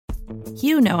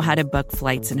You know how to book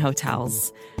flights and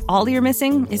hotels. All you're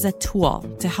missing is a tool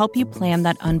to help you plan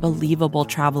that unbelievable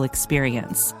travel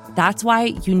experience. That's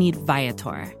why you need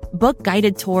Viator. Book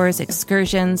guided tours,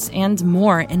 excursions, and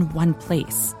more in one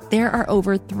place. There are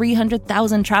over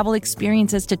 300,000 travel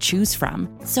experiences to choose from,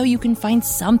 so you can find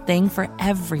something for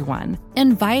everyone.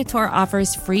 And Viator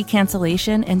offers free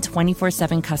cancellation and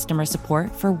 24/7 customer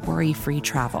support for worry-free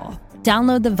travel.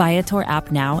 Download the Viator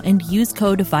app now and use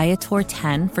code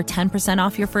Viator10 for 10%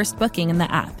 off your first booking in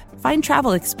the app. Find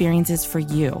travel experiences for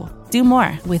you. Do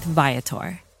more with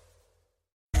Viator.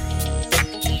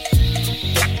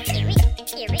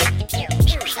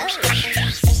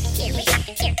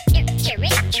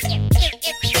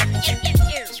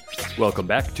 Welcome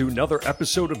back to another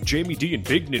episode of Jamie D and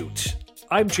Big Newt.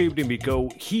 I'm Jamie D'Amico.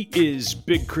 He is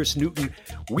Big Chris Newton.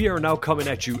 We are now coming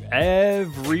at you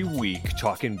every week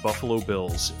talking Buffalo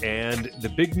Bills. And the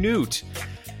Big Newt,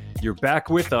 you're back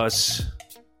with us.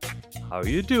 How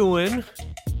you doing?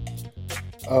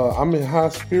 I'm in high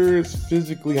spirits.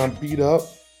 Physically, I'm beat up.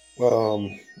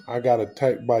 I got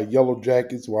attacked by yellow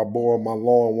jackets while mowing my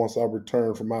lawn once I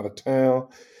returned from out of town.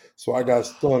 So I got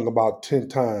stung about 10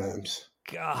 times.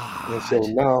 God. And so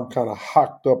now I'm kind of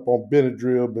hocked up on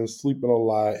Benadryl, been sleeping a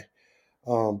lot,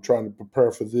 trying to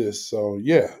prepare for this. So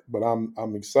yeah, but I'm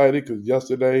excited because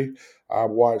yesterday I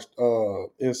watched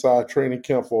Inside Training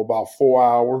Camp for about 4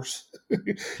 hours,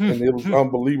 and it was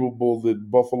unbelievable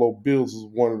that Buffalo Bills is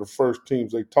one of the first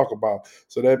teams they talk about.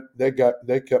 So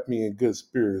that kept me in good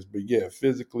spirits. But yeah,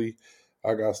 physically,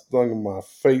 I got stung in my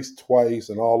face twice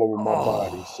and all over my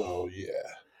body. So yeah.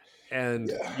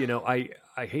 And, you know, I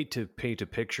hate to paint a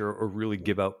picture or really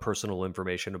give out personal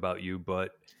information about you,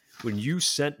 but when you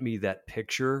sent me that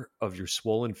picture of your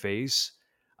swollen face,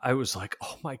 I was like,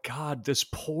 oh my God, this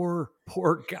poor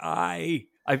guy.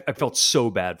 I felt so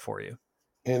bad for you.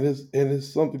 And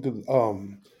it's something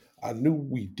to I knew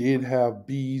we did have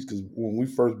bees because when we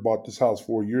first bought this house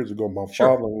 4 years ago, my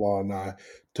father-in-law and I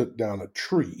took down a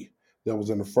tree that was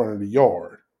in the front of the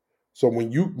yard. So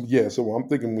so I'm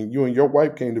thinking when you and your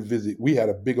wife came to visit, we had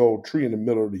a big old tree in the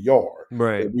middle of the yard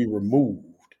that we removed.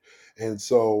 And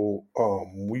so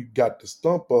we got the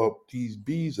stump up, these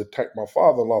bees attacked my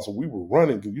father-in-law. So we were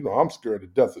running because, you know, I'm scared to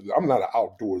death. I'm not an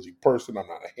outdoorsy person. I'm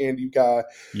not a handy guy.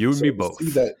 You and me both.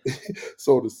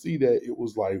 So to see that it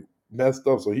was like messed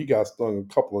up. So he got stung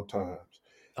a couple of times.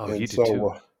 Oh, he did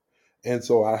too. And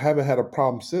so I haven't had a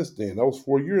problem since then. That was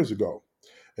 4 years ago.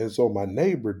 And so my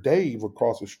neighbor, Dave,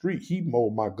 across the street, he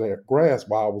mowed my grass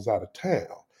while I was out of town.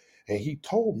 And he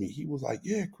told me, he was like,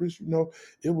 yeah, Chris, you know,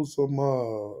 it was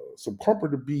some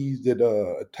comforter bees that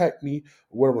attacked me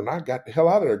or whatever. And I got the hell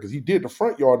out of there because he did the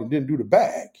front yard and didn't do the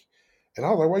back. And I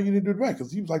was like, why you didn't do the back?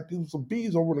 Because he was like, there was some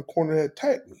bees over in the corner that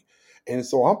attacked me. And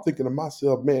so I'm thinking to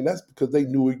myself, man, that's because they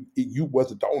knew you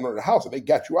wasn't the owner of the house and they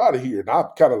got you out of here. And I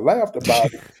kind of laughed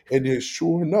about it. And then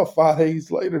sure enough, 5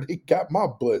 days later, they got my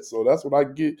butt. So that's what I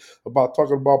get about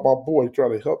talking about my boy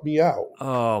trying to help me out.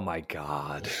 Oh my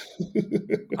God.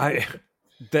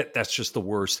 That's just the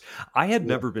worst. I had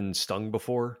never been stung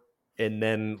before. And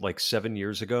then like 7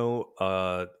 years ago,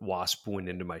 a wasp went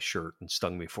into my shirt and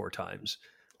stung me 4 times.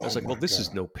 I was like, well, this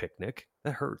is no picnic.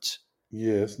 That hurts.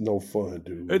 Yeah, it's no fun,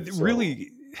 dude.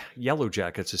 Really, yellow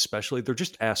jackets especially, they're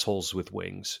just assholes with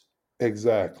wings.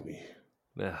 Exactly.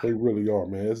 They really are,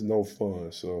 man. It's no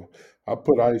fun. So I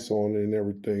put ice on it and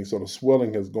everything. So the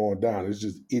swelling has gone down. It's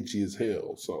just itchy as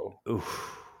hell. So,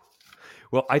 oof.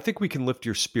 Well, I think we can lift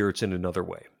your spirits in another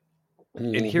way.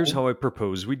 Mm-hmm. And here's how I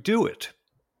propose we do it.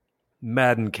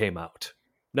 Madden came out.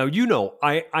 Now, you know,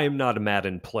 I am not a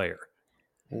Madden player.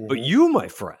 Mm-hmm. But you, my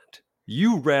friend,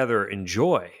 you rather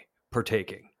enjoy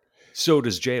partaking. So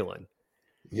does Jalen.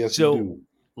 Yes, so we do.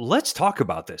 Let's talk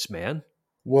about this, man.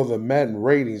 Well, the Madden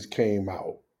ratings came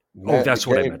out. That's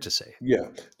what I meant to say. Yeah,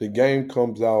 the game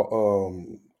comes out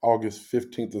August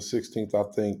 15th or 16th, I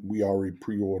think. We already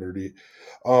pre-ordered it.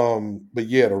 But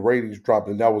yeah, the ratings dropped,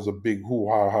 and that was a big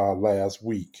hoo-ha-ha last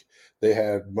week. They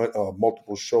had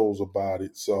multiple shows about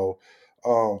it. So,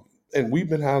 and we've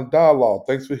been having dialogue.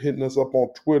 Thanks for hitting us up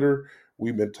on Twitter.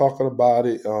 We've been talking about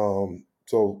it.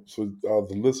 So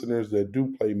the listeners that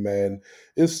do play Madden,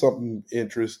 it's something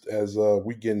interest as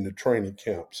we get into training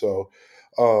camp. So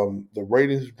the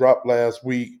ratings dropped last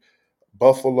week.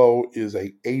 Buffalo is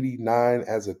a 89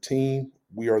 as a team.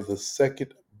 We are the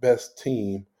second best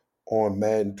team on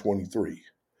Madden 23.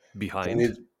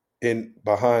 Behind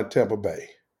Tampa Bay.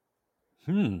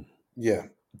 Yeah.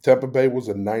 Tampa Bay was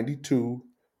a 92.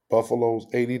 Buffalo's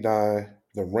 89.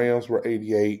 The Rams were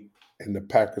 88. And the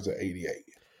Packers are 88.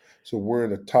 So we're in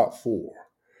the top 4.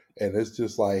 And it's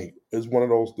just like, it's one of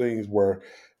those things where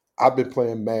I've been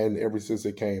playing Madden ever since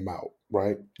it came out,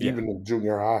 right? Yeah. Even in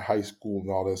junior high, high school, and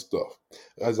all that stuff,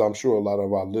 as I'm sure a lot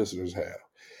of our listeners have.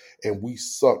 And we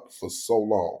sucked for so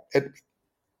long.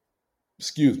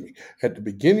 Excuse me. At the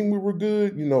beginning, we were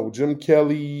good, Jim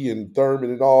Kelly and Thurman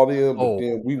and all them, but Oh,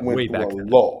 then we went way through back a then.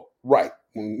 lull, right?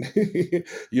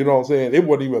 You know what I'm saying? It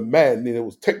wasn't even Madden, then it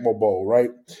was Tecmo Bowl, right?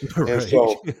 And Right.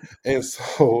 so, and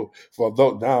so for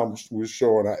those now we're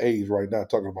showing our age right now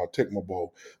talking about Tecmo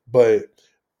Bowl, but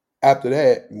after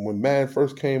that, when Madden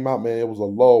first came out, man, it was a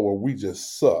lull where we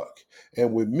just suck.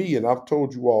 And with me, and I've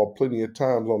told you all plenty of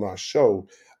times on our show,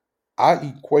 I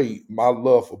equate my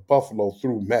love for Buffalo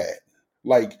through Madden.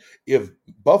 Like, if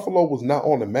Buffalo was not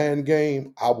on the Madden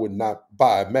game, I would not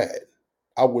buy Madden.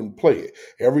 I wouldn't play it.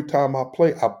 Every time I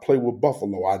play with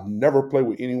Buffalo. I never play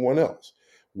with anyone else.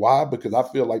 Why? Because I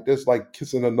feel like that's like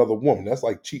kissing another woman. That's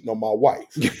like cheating on my wife.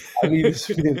 I need to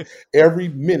spend every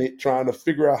minute trying to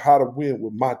figure out how to win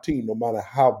with my team, no matter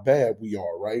how bad we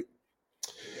are, right?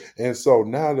 And so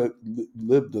now to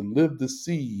live to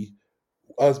see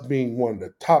us being one of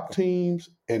the top teams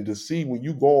and to see when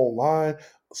you go online,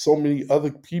 so many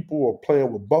other people are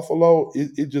playing with Buffalo,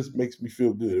 it just makes me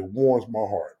feel good. It warms my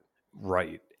heart.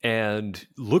 Right. And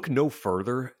look no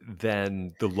further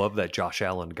than the love that Josh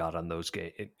Allen got on those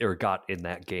game or got in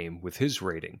that game with his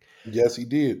rating. Yes, he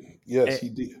did. Yes, A- he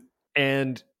did.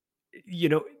 And you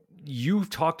know, you've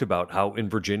talked about how in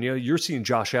Virginia you're seeing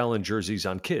Josh Allen jerseys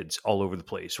on kids all over the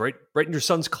place, right? Right in your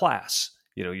son's class.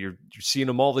 You're seeing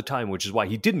him all the time, which is why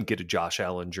he didn't get a Josh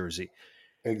Allen jersey.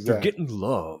 They're Exactly. getting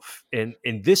love, and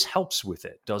this helps with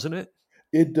it, doesn't it?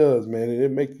 It does, man, and it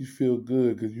makes you feel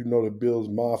good because you know the Bills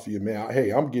Mafia, man. Hey,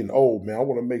 I'm getting old, man. I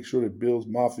want to make sure that Bills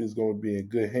Mafia is going to be in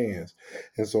good hands,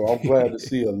 and so I'm glad to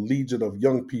see a legion of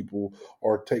young people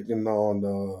are taking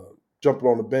on, jumping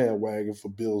on the bandwagon for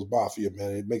Bills Mafia,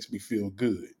 man. It makes me feel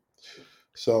good.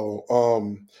 So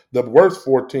the worst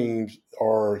four teams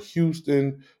are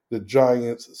Houston, the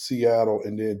Giants, Seattle,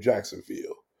 and then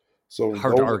Jacksonville. So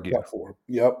Hard to those are argue. top four.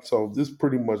 Yep. So this is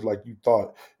pretty much like you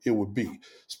thought it would be.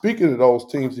 Speaking of those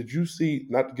teams, did you see,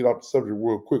 not to get off the subject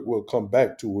real quick, we'll come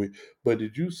back to it, but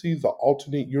did you see the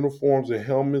alternate uniforms and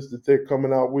helmets that they're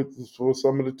coming out with for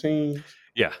some of the teams?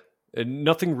 Yeah, and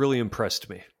nothing really impressed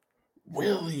me.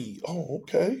 Really? Oh,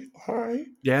 okay. All right.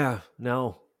 Yeah,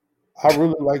 no. I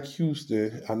really like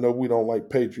Houston. I know we don't like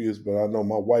Patriots, but I know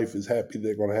my wife is happy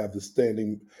they're going to have the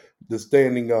standing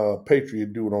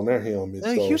Patriot dude on their helmet.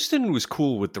 So Houston was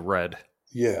cool with the red.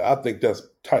 yeah, I think that's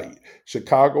tight.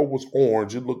 Chicago was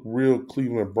orange. It looked real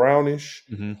Cleveland brownish.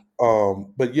 Hmm.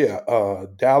 But yeah,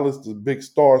 Dallas the big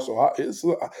star. So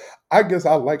I guess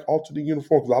I like alternate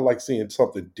uniform because I like seeing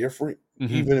something different, Hmm.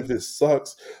 even if it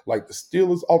sucks. Like the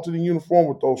Steelers alternate uniform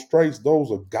with those stripes, those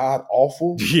are god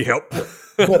awful. Yep.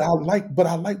 But I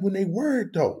like when they wear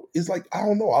it though. It's like I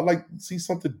don't know. I like to see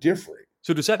something different.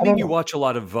 So does that I mean don't you know. watch a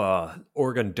lot of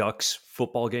Oregon Ducks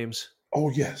football games? Oh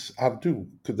yes, I do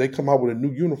because they come out with a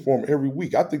new uniform every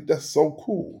week. I think that's so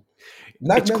cool.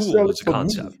 Not It's cool necessarily as a for me.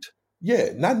 concept. Yeah,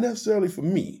 not necessarily for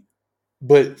me,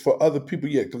 but for other people.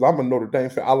 Yeah, because I'm a Notre Dame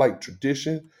fan. I like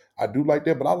tradition. I do like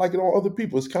that, but I like it on other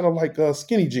people. It's kind of like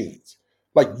skinny jeans.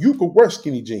 Like you could wear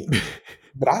skinny jeans,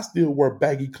 but I still wear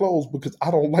baggy clothes because I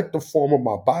don't like the form of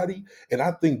my body, and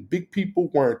I think big people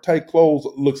wearing tight clothes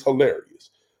looks hilarious.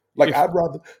 Like if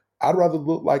I'd rather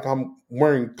look like I'm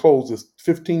wearing clothes that's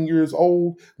 15 years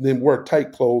old than wear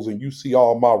tight clothes and you see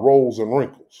all my rolls and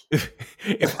wrinkles.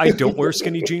 if I don't wear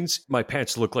skinny jeans, my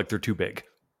pants look like they're too big.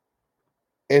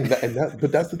 But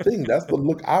that's the thing. That's the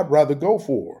look I'd rather go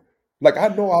for. Like I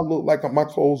know I look like my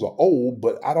clothes are old,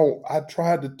 but I don't. I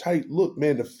tried the tight look,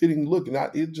 man, the fitting look, and I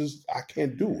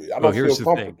can't do it. I Well, don't here's feel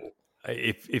the thing. comfortable.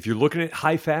 If you're looking at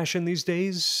high fashion these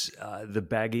days, the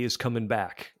baggy is coming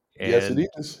back, Yes, it and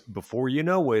is. before you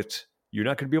know it, you're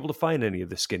not going to be able to find any of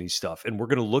the skinny stuff. And we're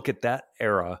going to look at that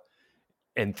era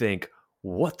and think,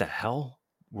 what the hell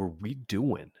were we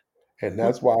doing? And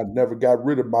that's why I never got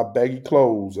rid of my baggy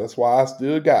clothes. That's why I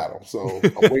still got them. So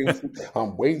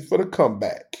I'm waiting for the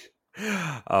comeback.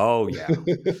 Oh yeah.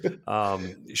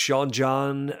 Sean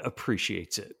John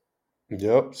appreciates it.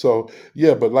 Yep. So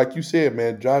yeah, but like you said,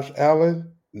 man, Josh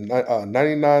Allen,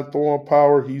 99 throwing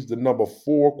power. He's the number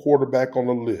 4 quarterback on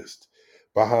the list,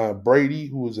 behind Brady,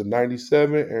 who is a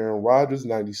 97, Aaron Rodgers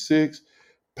 96,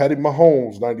 Patty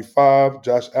Mahomes 95,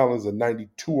 Josh Allen's a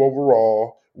 92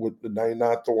 overall with the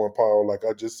 99 throwing power, like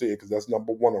I just said, because that's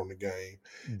number 1 on the game.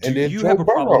 Do And then you have a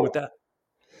problem with that?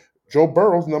 Joe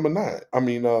Burrow's number 9. I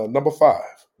mean, number 5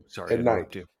 Sorry to at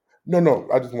interrupt 90. you. No,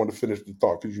 I just want to finish the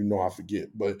thought because I forget.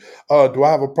 But do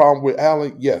I have a problem with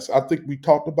Allen? Yes, I think we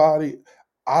talked about it.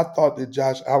 I thought that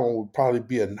Josh Allen would probably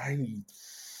be a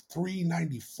 93,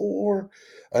 94,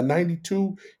 a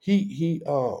 92. He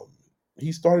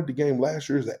started the game last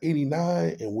year as an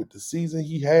 89, and with the season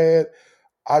he had,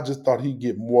 I just thought he'd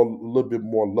get a little bit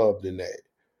more love than that.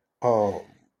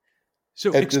 So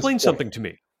At this explain point, something to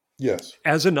me. yes.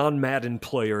 As a non-Madden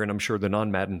player, and I'm sure the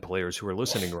non-Madden players who are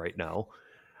listening right now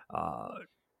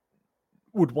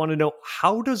would want to know,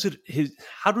 how does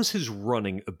his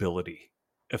running ability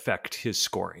affect his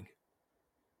scoring?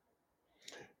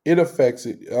 It affects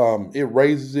it. It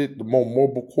raises it. The more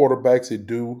mobile quarterbacks it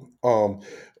do.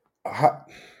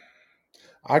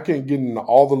 I can't get into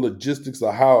all the logistics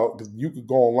of how, because you could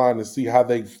go online and see how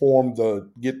they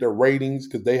get their ratings,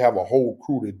 because they have a whole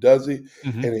crew that does it.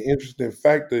 Mm-hmm. And the interesting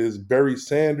factor is Barry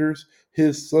Sanders,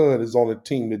 his son is on a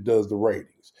team that does the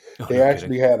ratings. Oh, They no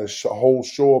actually kidding. had a whole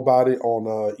show about it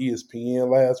on ESPN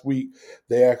last week.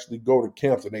 They actually go to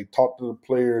camps and they talk to the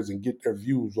players and get their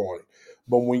views on it.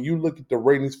 But when you look at the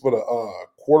ratings for the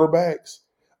quarterbacks,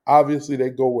 obviously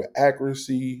they go with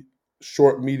accuracy,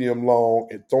 short, medium, long,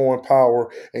 and throwing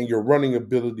power, and your running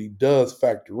ability does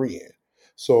factor in.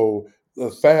 So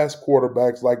the fast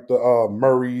quarterbacks like the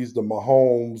Murrays, the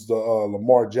Mahomes, the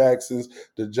Lamar Jacksons,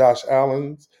 the Josh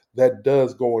Allens, that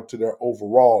does go into their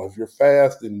overall. If you're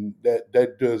fast, then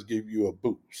that does give you a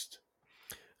boost.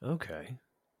 Okay,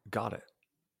 got it.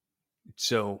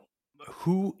 So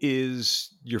who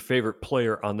is your favorite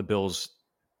player on the Bills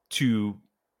to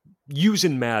use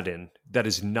in Madden that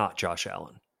is not Josh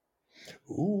Allen?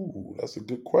 Ooh, that's a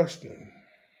good question.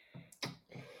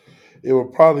 It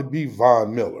would probably be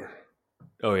Von Miller.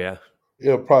 Oh, yeah.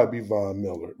 It'll probably be Von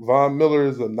Miller. Von Miller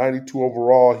is a 92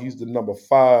 overall. He's the number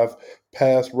 5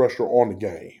 pass rusher on the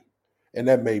game. And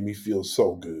that made me feel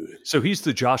so good. So he's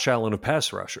the Josh Allen of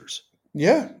pass rushers.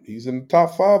 Yeah, he's in the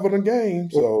top 5 of the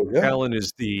game. So, yeah. Allen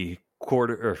is the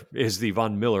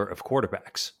Von Miller of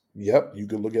quarterbacks. Yep, you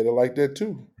could look at it like that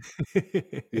too.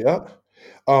 Yep.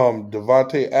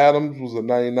 Devontae Adams was a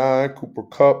 99, Cooper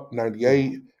Kupp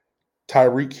 98,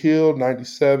 Tyreek Hill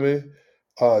 97,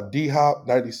 D-Hop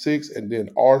 96, and then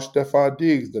R. Stephon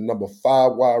Diggs, the number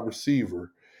 5 wide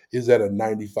receiver, is at a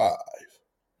 95.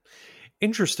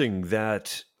 Interesting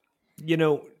that,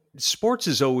 sports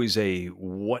is always a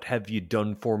what have you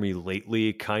done for me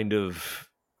lately kind of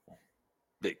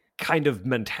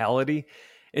mentality.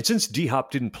 And since D-Hop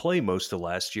didn't play most of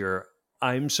last year,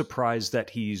 I'm surprised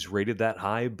that he's rated that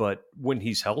high. But when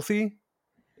he's healthy,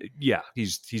 yeah,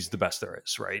 he's the best there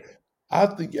is, right? I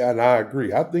think, and I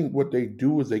agree. I think what they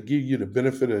do is they give you the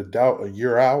benefit of the doubt a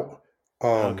year out.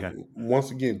 Okay.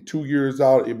 Once again, 2 years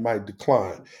out, it might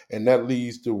decline. And that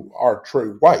leads to our Trey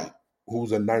White,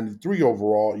 who's a 93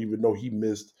 overall, even though he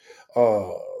missed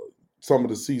some of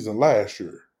the season last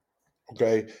year.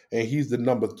 Okay. And he's the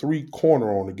number 3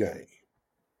 corner on the game.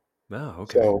 Oh,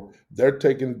 okay. So they're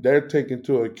taking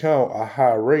into account a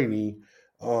high rating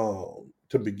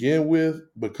to begin with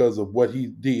because of what he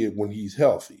did when he's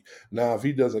healthy. Now, if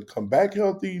he doesn't come back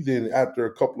healthy, then after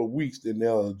a couple of weeks, then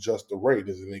they'll adjust the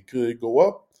ratings, and it could go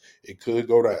up, it could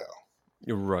go down.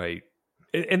 Right.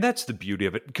 And that's the beauty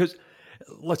of it, because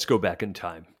let's go back in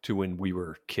time to when we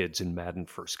were kids and Madden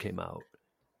first came out.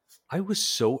 I was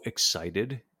so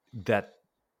excited that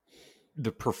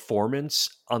the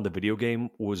performance on the video game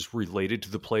was related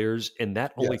to the players, and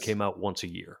that only came out once a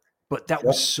year. But that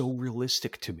was so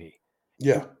realistic to me.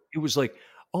 Yeah. It was like,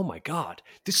 oh my God,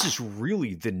 this is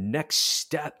really the next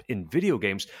step in video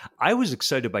games. I was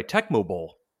excited by Tecmo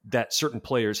Bowl that certain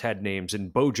players had names,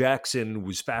 and Bo Jackson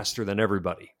was faster than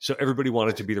everybody. So everybody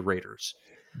wanted to be the Raiders.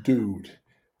 Dude.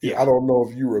 Yeah. I don't know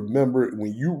if you remember,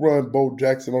 when you run Bo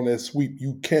Jackson on that sweep,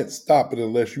 you can't stop it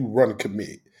unless you run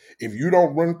commit. If you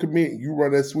don't run commit and you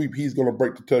run that sweep, he's going to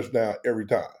break the touchdown every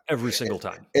time. Every single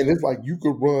time. And it's like you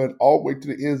could run all the way to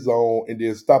the end zone and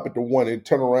then stop at the 1 and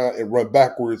turn around and run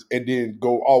backwards and then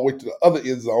go all the way to the other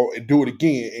end zone and do it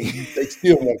again, and they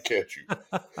still won't catch you.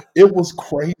 It was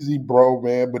crazy, bro,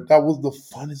 man. But that was the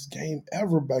funnest game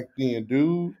ever back then,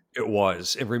 dude. It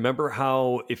was. And remember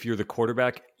how if you're the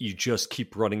quarterback, you just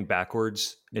keep running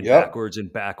backwards and backwards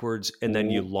and backwards, and then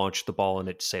you launch the ball and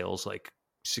it sails like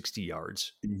 60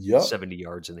 yards, 70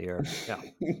 yards in the air. Yeah.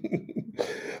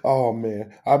 Oh,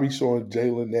 man. I'll be showing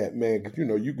Jalen that, man, because,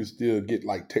 you can still get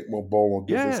like Tecmo Bowl on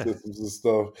different systems and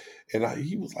stuff. And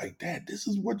he was like, Dad, this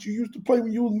is what you used to play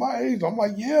when you was my age. I'm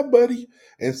like, yeah, buddy.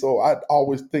 And so I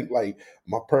always think like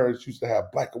my parents used to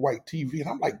have black and white TV. And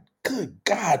I'm like, good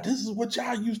God, this is what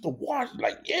y'all used to watch.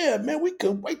 Like, yeah, man, we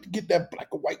couldn't wait to get that black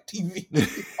and white TV.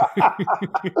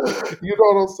 You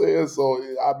know what I'm saying? So,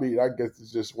 I mean, I guess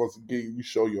it's just, once again, you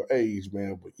show your age,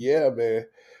 man. But yeah, man,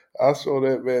 I show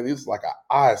that, man. It's like an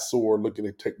eyesore looking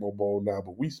at Tecmo Bowl now,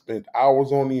 but we spent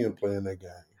hours on end playing that game.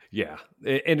 Yeah,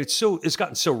 and it's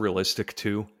gotten so realistic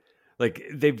too. Like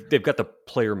they've got the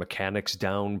player mechanics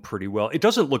down pretty well. It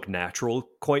doesn't look natural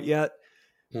quite yet,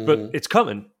 but Hmm. it's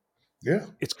coming. Yeah,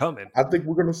 It's coming. I think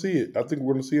we're gonna see it. I think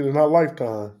we're gonna see it in our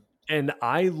lifetime. And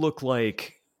I look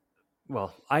like,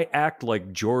 well, I act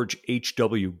like George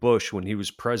H.W. Bush when he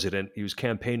was president. He was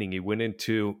campaigning. He went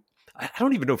into, I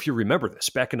don't even know if you remember this,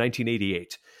 back in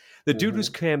 1988. The dude was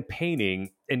Hmm.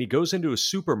 campaigning and he goes into a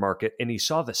supermarket and he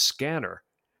saw the scanner.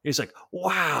 He's like,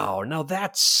 wow, now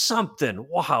that's something.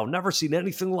 Wow, never seen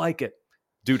anything like it.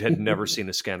 Dude had never seen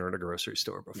a scanner in a grocery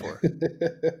store before.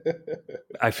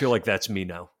 I feel like that's me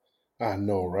now. I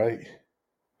know, right?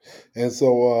 And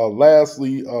so,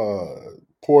 lastly,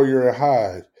 Poyer and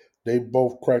Hyde, they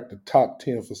both cracked the top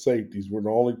 10 for safeties. We're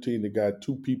the only team that got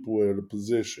two people in a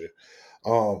position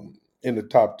in the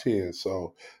top 10.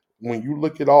 So, when you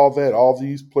look at all that, all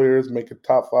these players make a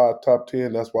top 5, top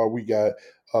 10. That's why we got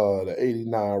the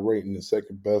 89 rating, the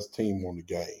second best team on the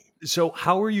game. So,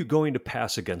 how are you going to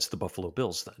pass against the Buffalo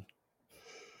Bills then?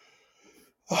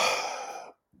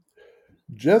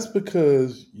 Just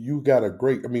because you got a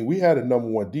great, I mean, we had a number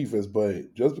one defense,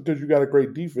 but just because you got a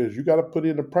great defense, you got to put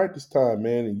in the practice time,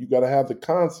 man, and you got to have the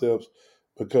concepts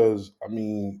because, I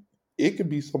mean, it could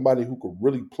be somebody who could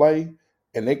really play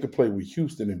and they could play with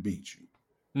Houston and beat you.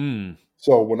 Hmm.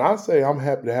 So when I say I'm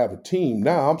happy to have a team,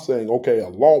 now I'm saying, okay,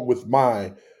 along with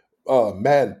my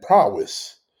mad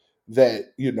prowess,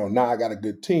 that, now I got a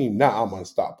good team, now I'm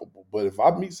unstoppable. But if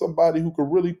I meet somebody who could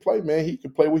really play, man, he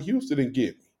can play with Houston and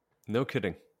get me. No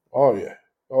kidding. Oh yeah.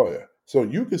 Oh yeah. So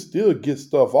you can still get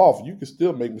stuff off. You can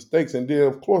still make mistakes. And then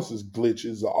of course it's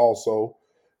glitches also,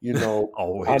 I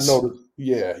Always. noticed,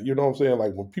 yeah, you know what I'm saying?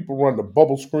 Like when people run the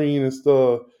bubble screen and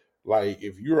stuff, like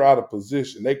if you're out of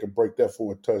position, they can break that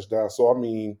for a touchdown. So I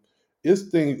mean, it's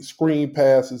things screen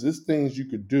passes, it's things you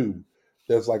could do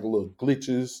that's like little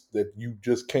glitches that you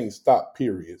just can't stop,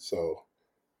 period. So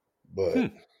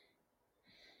but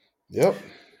yep.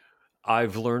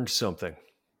 I've learned something.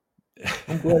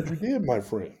 I'm glad you did, my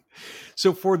friend.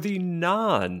 So, for the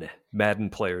non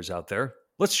Madden players out there,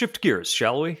 let's shift gears,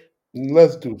 shall we?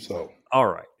 Let's do so. All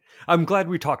right. I'm glad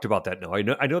we talked about that now. I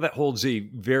know that holds a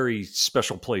very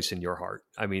special place in your heart.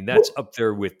 I mean, that's up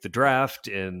there with the draft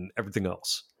and everything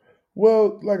else.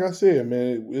 Well, like I said,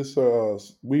 man, it's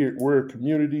we're a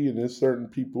community, and there's certain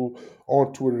people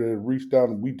on Twitter that reached out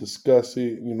and we discuss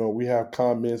it. We have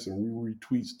comments and we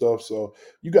retweet stuff. So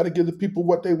you got to give the people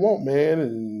what they want, man.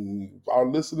 And our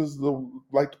listeners that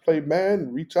like to play,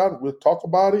 man, reach out and we'll talk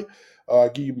about it.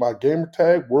 Give you my gamer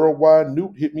tag, Worldwide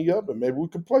Newt. Hit me up, and maybe we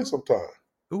can play sometime.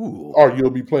 Ooh. Or you'll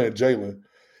be playing Jalen.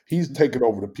 He's taking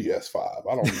over the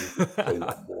PS5. I don't even play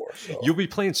no more. So. You'll be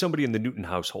playing somebody in the Newton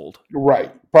household.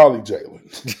 Right. Probably Jalen.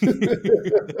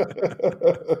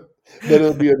 But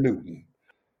it'll be a Newton.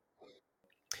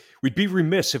 We'd be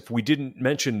remiss if we didn't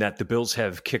mention that the Bills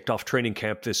have kicked off training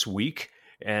camp this week,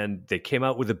 and they came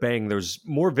out with a bang. There's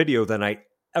more video than I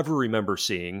ever remember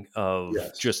seeing of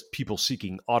just people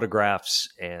seeking autographs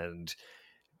and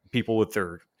people with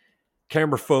their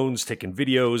camera phones taking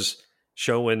videos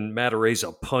showing Matt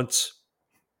Araiza punts,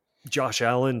 Josh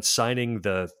Allen signing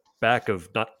the back of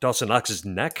Dawson Knox's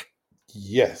neck.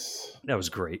 Yes. That was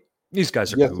great. These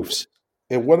guys are goofs.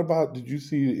 And what about, did you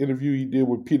see the interview he did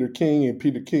with Peter King, and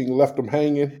Peter King left him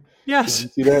hanging? Yes.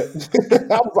 Did you see that?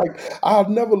 I was like, I'll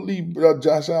never leave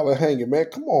Josh Allen hanging, man.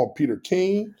 Come on, Peter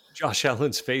King. Josh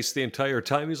Allen's face the entire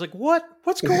time. He's like, what?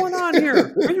 What's going on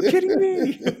here? Are you kidding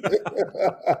me?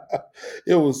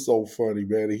 It was so funny,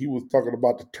 man. And he was talking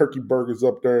about the turkey burgers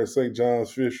up there at St. John's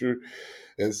Fisher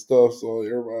and stuff. So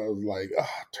everybody was like,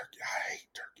 turkey. I hate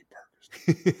turkey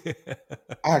burgers.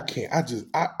 I can't.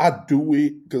 I do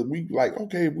it because we like,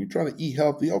 okay, we trying to eat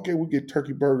healthy. Okay, we get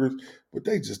turkey burgers, but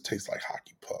they just taste like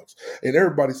hockey pucks. And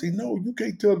everybody say, no, you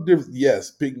can't tell the difference.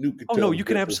 Yes, Big Nuke can tell the difference. Oh, no, you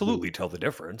can absolutely tell the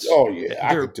difference. Oh, yeah,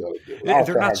 I can tell the difference.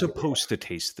 They're not supposed to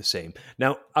taste the same.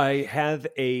 Now, I have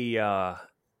a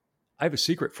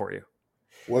secret for you.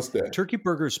 What's that? Turkey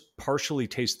burgers partially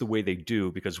taste the way they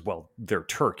do because, well, they're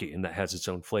turkey and that has its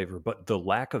own flavor. But the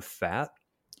lack of fat,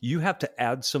 you have to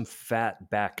add some fat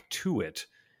back to it.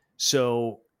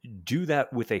 So do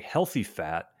that with a healthy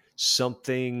fat, some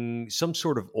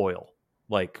sort of oil,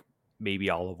 like maybe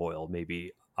olive oil,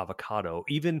 maybe avocado.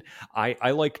 Even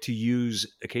I like to use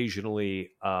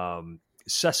occasionally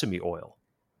sesame oil.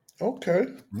 Okay.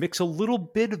 Mix a little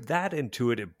bit of that into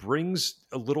it. It brings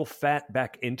a little fat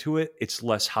back into it. It's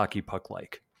less hockey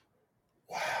puck-like.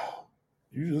 Wow.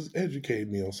 You just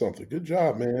educated me on something. Good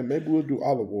job, man. Maybe we'll do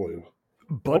olive oil.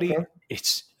 Buddy,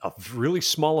 It's a really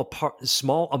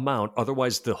small amount.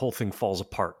 Otherwise, the whole thing falls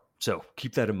apart. So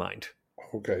keep that in mind.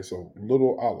 Okay, so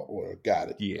little olive oil. Got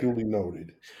it. Yeah. Duly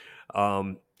noted.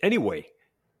 Anyway,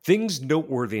 things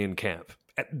noteworthy in camp.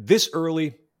 At this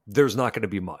early, there's not going to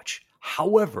be much.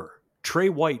 However, Trey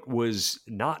White was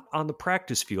not on the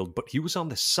practice field, but he was on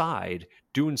the side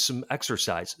doing some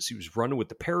exercises. He was running with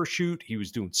the parachute. He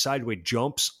was doing sideways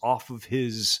jumps off of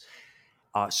his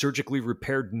surgically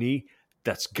repaired knee.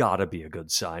 That's got to be a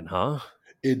good sign, huh?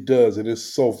 It does, and it's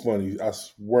so funny. I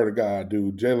swear to God,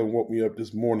 dude. Jalen woke me up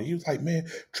this morning. He was like, "Man,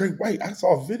 Trey White. I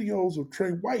saw videos of Trey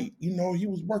White. You know, he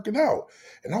was working out."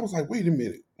 And I was like, "Wait a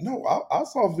minute. No, I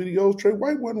saw videos. Trey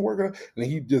White wasn't working out." And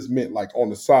he just meant like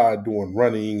on the side doing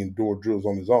running and doing drills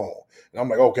on his own. And I'm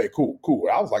like, "Okay, cool, cool."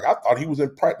 I was like, I thought he was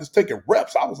in practice taking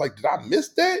reps. I was like, "Did I miss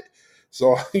that?"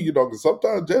 So, because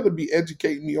sometimes Jalen be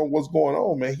educating me on what's going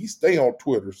on, man. He stay on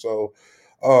Twitter. So,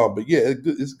 but yeah,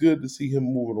 it's good to see him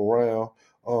moving around.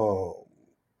 Um,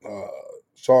 uh,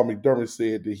 Sean McDermott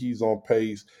said that he's on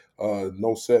pace,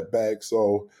 no setbacks.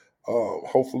 So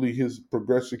hopefully his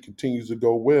progression continues to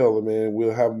go well, and man,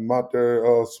 we'll have him out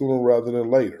there sooner rather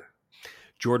than later.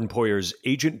 Jordan Poyer's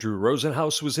agent, Drew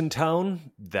Rosenhaus, was in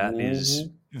town. That is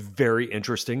very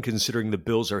interesting considering the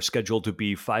Bills are scheduled to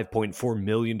be $5.4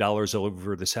 million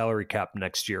over the salary cap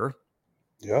next year.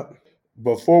 Yep.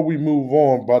 Before we move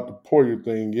on about the Poyer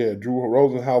thing, yeah, Drew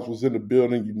Rosenhaus was in the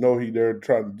building. You know he there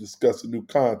trying to discuss a new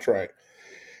contract.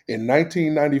 In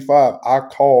 1995, I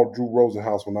called Drew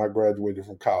Rosenhaus when I graduated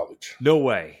from college. No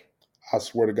way. I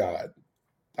swear to God.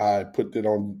 I put that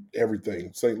on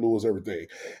everything, St. Louis, everything.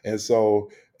 And so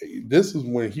this is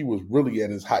when he was really at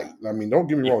his height. I mean, don't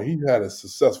get me wrong, he had a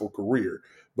successful career,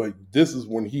 but this is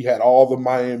when he had all the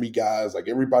Miami guys, like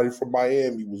everybody from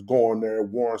Miami was going there,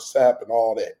 Warren Sapp and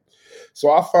all that.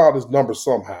 So I found his number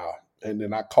somehow. And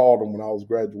then I called him when I was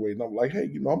graduating. I'm like, hey,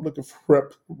 I'm looking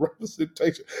for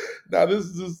representation. Now, this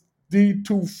is this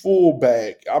D2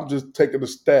 fullback. I'm just taking a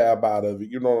stab out of it.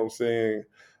 You know what I'm saying?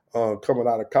 Coming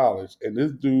out of college. And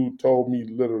this dude told me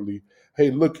literally,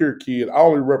 hey, look here, kid, I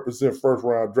only represent first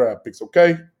round draft picks,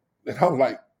 okay? And I'm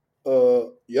like,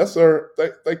 yes, sir.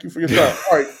 Thank you for your time.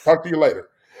 All right, talk to you later.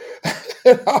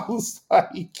 And I was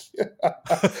like,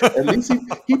 at least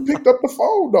he picked up the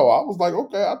phone, though. I was like,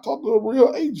 okay, I talked to a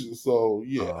real agent. So,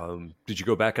 yeah. Did you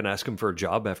go back and ask him for a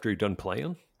job after he'd done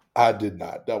playing? I did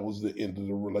not. That was the end of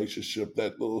the relationship,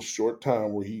 that little short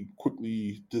time where he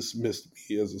quickly dismissed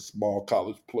me as a small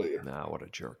college player. Nah, what a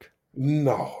jerk.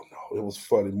 No. It was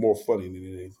funny, more funny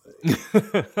than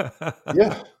anything.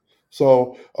 Yeah.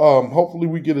 So hopefully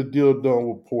we get a deal done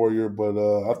with Poyer, but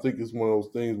I think it's one of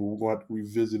those things where we're going to have to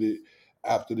revisit it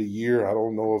after the year. I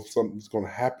don't know if something's going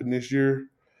to happen this year.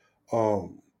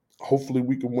 Hopefully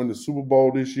we can win the Super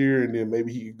Bowl this year, and then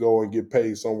maybe he could go and get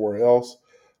paid somewhere else.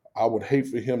 I would hate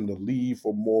for him to leave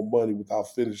for more money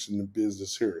without finishing the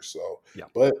business here. So, yeah.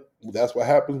 But that's what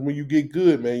happens when you get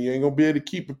good, man. You ain't going to be able to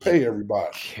keep and pay everybody.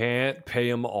 Can't pay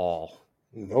them all.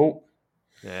 Nope.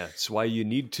 Yeah, that's why you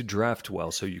need to draft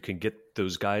well, so you can get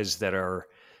those guys that are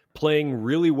playing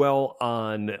really well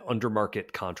on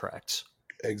undermarket contracts.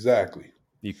 Exactly.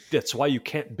 That's why you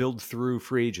can't build through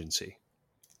free agency.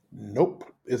 Nope.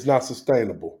 It's not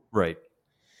sustainable. Right.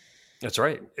 That's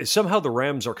right. Somehow the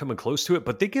Rams are coming close to it,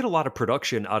 but they get a lot of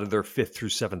production out of their 5th through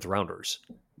 7th rounders.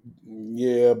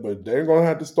 Yeah, but they're going to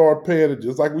have to start paying it,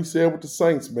 just like we said with the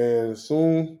Saints, man.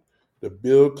 Soon the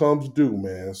bill comes due,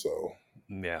 man, so...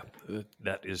 Yeah,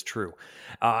 that is true.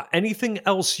 Anything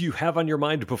else you have on your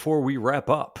mind before we wrap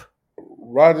up?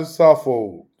 Roger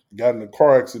Saffold got in a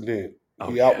car accident.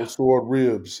 He out with sore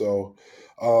ribs. So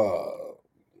Sean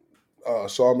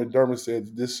McDermott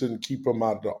said this shouldn't keep him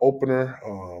out the opener.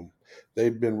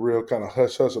 They've been real kind of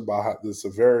hush-hush about the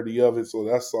severity of it, so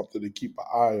that's something to keep an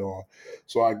eye on.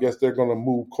 So I guess they're going to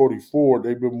move Cody Ford.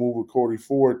 They've been moving Cody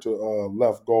Ford to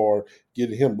left guard,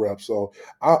 getting him reps. So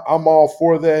I'm all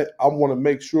for that. I want to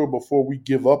make sure before we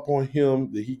give up on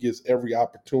him that he gets every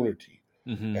opportunity.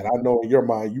 Mm-hmm. And I know in your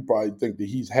mind you probably think that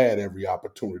he's had every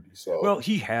opportunity. So well,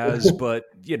 he has, but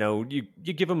you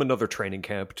give him another training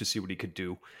camp to see what he could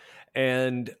do.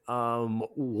 And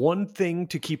one thing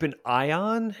to keep an eye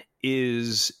on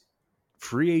is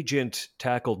free agent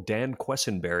tackle Dan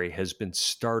Quessenberry has been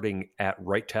starting at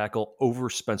right tackle over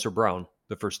Spencer Brown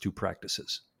the first 2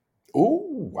 practices.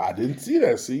 Oh, I didn't see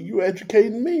that. See, you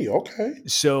educating me. Okay.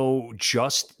 So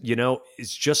just,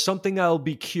 it's just something I'll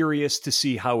be curious to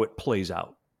see how it plays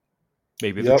out.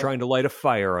 Maybe they're trying to light a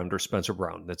fire under Spencer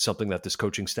Brown. That's something that this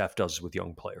coaching staff does with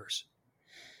young players.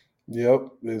 Yep.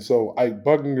 And so Ike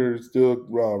Buckinger is still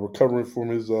recovering from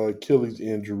his Achilles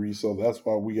injury. So that's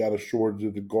why we got a shortage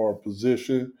of the guard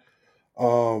position.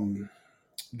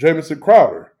 Jamison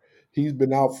Crowder. He's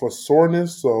been out for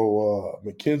soreness, so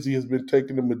McKenzie has been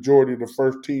taking the majority of the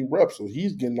first team reps, so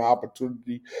he's getting the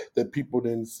opportunity that people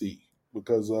didn't see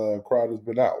because Crowder's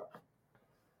been out.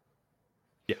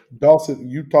 Yeah. Dawson,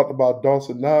 you talked about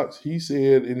Dawson Knox. He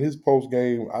said in his post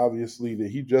game, obviously,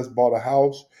 that he just bought a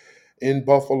house in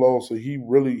Buffalo, so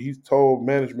he's told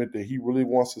management that he really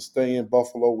wants to stay in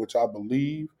Buffalo, which I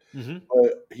believe. Mm-hmm.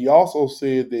 But he also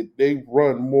said that they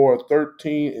run more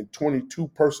 13 and 22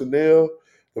 personnel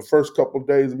the first couple of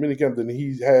days of minicamp than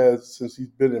he has since he's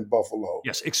been in Buffalo.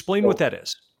 Yes, explain what that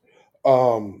is.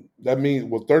 That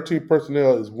means 13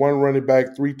 personnel is 1 running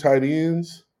back, 3 tight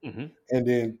ends, mm-hmm. and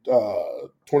then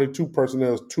 22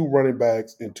 personnel is 2 running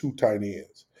backs and 2 tight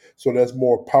ends. So that's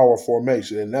more power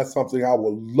formation, and that's something I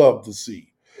would love to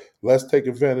see. Let's take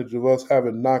advantage of us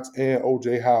having Knox and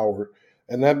O.J. Howard,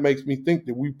 and that makes me think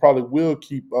that we probably will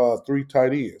keep 3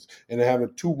 tight ends and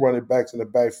having 2 running backs in the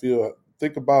backfield.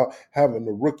 Think about having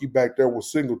the rookie back there with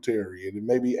Singletary and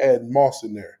maybe adding Moss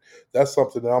in there. That's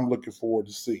something that I'm looking forward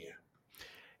to seeing.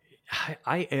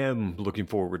 I am looking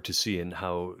forward to seeing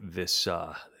how this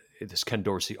Ken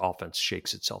Dorsey offense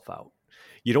shakes itself out.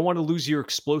 You don't want to lose your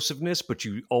explosiveness, but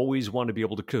you always want to be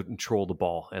able to control the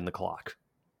ball and the clock.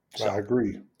 So, I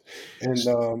agree.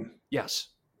 And yes.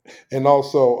 And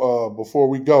also, before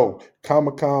we go,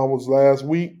 Comic-Con was last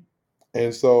week,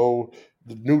 and so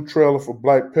the new trailer for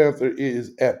Black Panther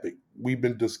is epic. We've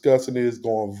been discussing it. It's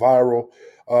going viral.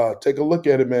 Take a look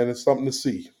at it, man. It's something to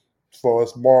see for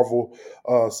us Marvel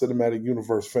Cinematic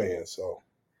Universe fans. So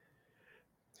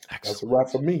excellent. That's a wrap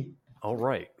for me. All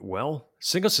right. Well,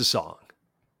 sing us a song.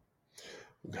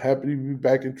 I'm happy to be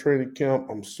back in training camp.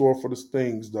 I'm sore for the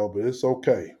stings, though, but it's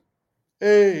okay.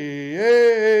 Hey,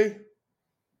 hey.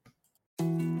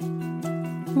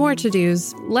 More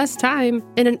to-dos, less time,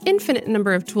 and an infinite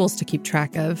number of tools to keep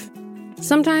track of.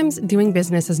 Sometimes doing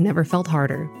business has never felt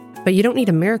harder, but you don't need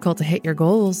a miracle to hit your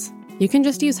goals. You can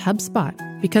just use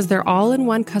HubSpot, because their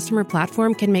all-in-one customer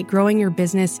platform can make growing your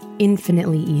business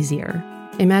infinitely easier.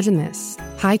 Imagine this: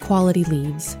 high-quality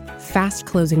leads, fast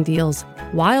closing deals,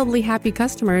 wildly happy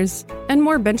customers, and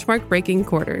more benchmark-breaking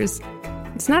quarters.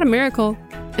 It's not a miracle,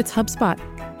 it's HubSpot.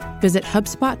 Visit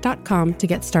HubSpot.com to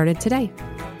get started today.